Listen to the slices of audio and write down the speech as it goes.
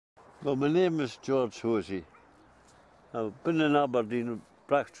Well, my name is George Hosie. I've been in Aberdeen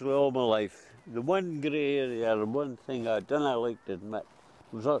practically all my life. The one grey area, the one thing I didn't like to admit,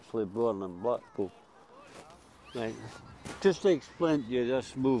 was actually born in Blackpool. Right. Just to explain to you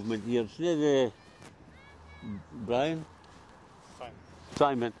this movement here, it's near the Brian?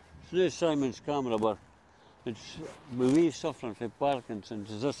 Simon. It's near Simon's camera work. It's when we suffering from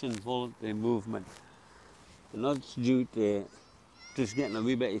Parkinson's, it's this involuntary movement. And that's due to just getting a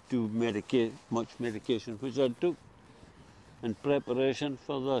wee bit too much medication, which I took in preparation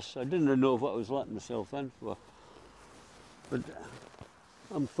for this. I didn't know what I was letting myself in for. But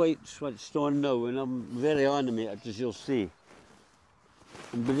I'm quite switched on now and I'm very animated, as you'll see.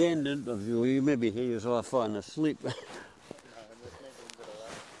 And by the end of the interview, you maybe hear yourself falling asleep. So,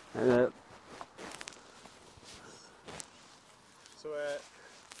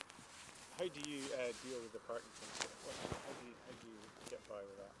 how do you deal with the Parkinson's? How do you get by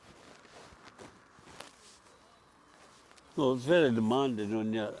with that? Well, it's very demanding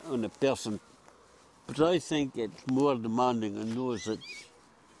on a person, but I think it's more demanding on those that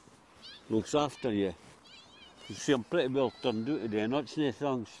looks after you. You see, I'm pretty well turned out today, and that's no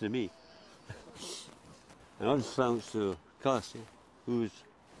thanks to me. And that's thanks to Cassie, who's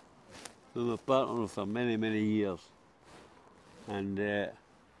been my partner for many, many years. And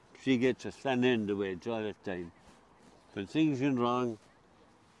she gets a thin end of it all the time. When things go wrong,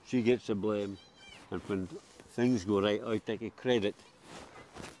 she gets the blame, and when things go right, I take a credit.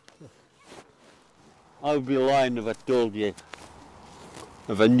 I would be lying if I told you,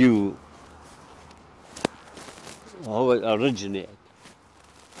 if I knew how it originated.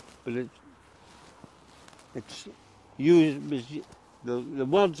 But it's used, the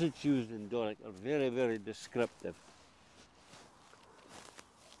words that's used in Doric are very, very descriptive.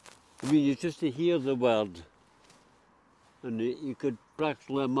 I mean, you just to hear the word, and you could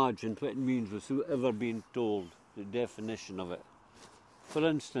practically imagine what it means without ever being told the definition of it. For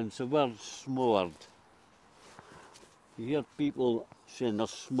instance, the word smored. You hear people saying they're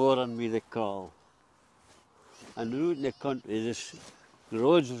smoring with the coal. And out in the country, the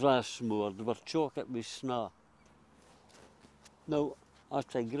roads were smored, they were chocked with snow. Now,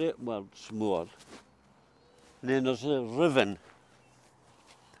 that's a great word, smore. And then there's a riven.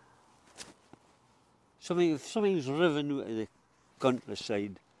 If something's riven out of the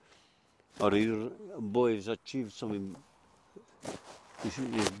countryside, or your boy has achieved something,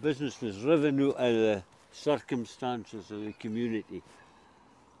 his business was riven out of the circumstances of the community,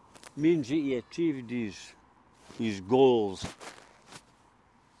 means that he achieved his goals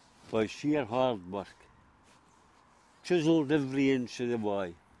by sheer hard work, chiselled every inch of the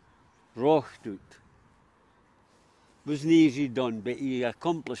way, rocked out. Wasn't easy done, but he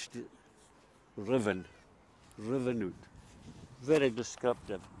accomplished it. Riven out. Very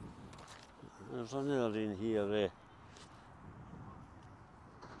descriptive. There's another in here,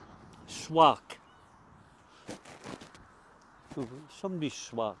 swack. Somebody's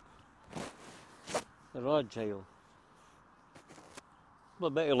swack. They're agile. A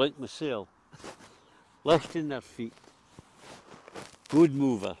bit like myself. Lifting their feet. Good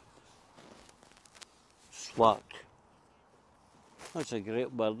mover. Swack. That's a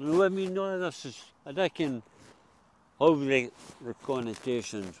great word. No, I mean, no, this is, I reckon how the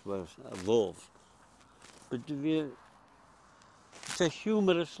connotations were evolved. But it's a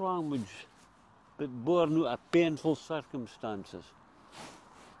humorous language, but born out of painful circumstances.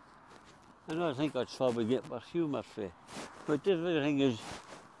 And I think that's how we get our humour for. But everything is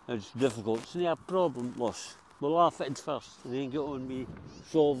difficult. It's not a problem to us. We'll laugh at it first and then get on me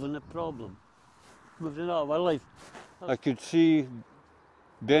solving the problem. Moving on with our life. I could see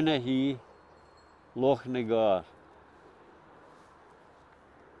Benahee, Loch Nagar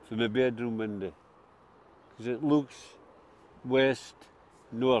from the bedroom window, because it looks west,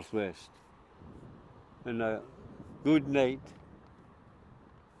 northwest. And a good night,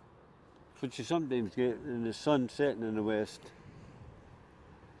 which you sometimes get in the sun setting in the west.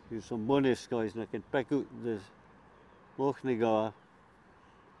 There's some bonny skies, and I can pick out the Loch Nagar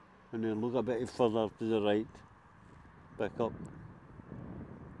and then look a bit further to the right, back up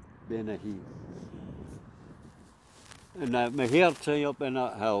Benahee. And my hair tie up in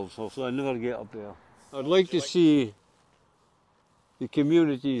that hill, so I never get up there. I'd like to see the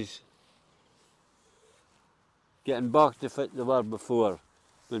communities getting back to what they were before,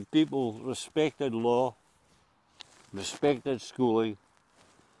 when people respected law, respected schooling,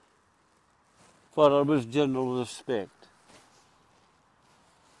 for there was general respect.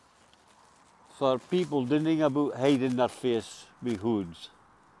 For people didn't about hiding their face with hoods,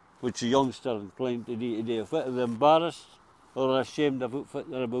 which a youngster inclined to do today. If it was embarrassed, or are ashamed of what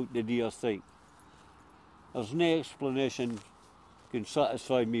they're about to do or think. There's no explanation can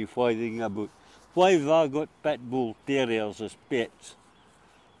satisfy me why they think about. Why have I got pit bull terriers as pets?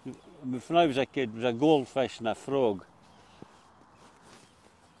 When I was a kid, it was a goldfish and a frog.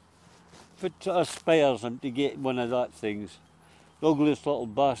 What sort of aspires them to get one of that things? The ugliest little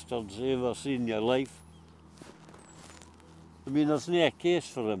bastards you ever seen in your life. I mean, there's no case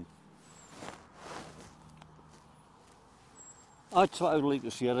for them. That's what I would like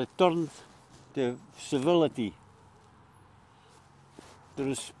to see, a return to civility, to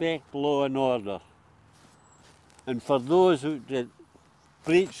respect law and order. And for those who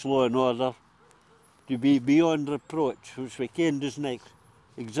breach law and order, to be beyond reproach, which we can doesn't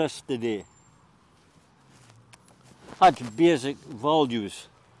exist today. That's basic values.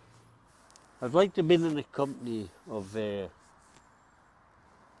 I'd like to be in the company of the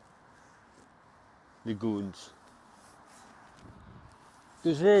goons.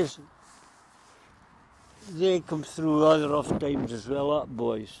 Because they come through other rough times as well, that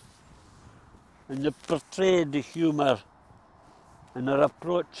boys. And they portray the humour and their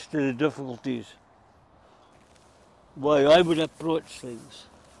approach to the difficulties. Why I would approach things.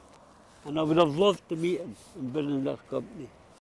 And I would have loved to meet them and been in their company.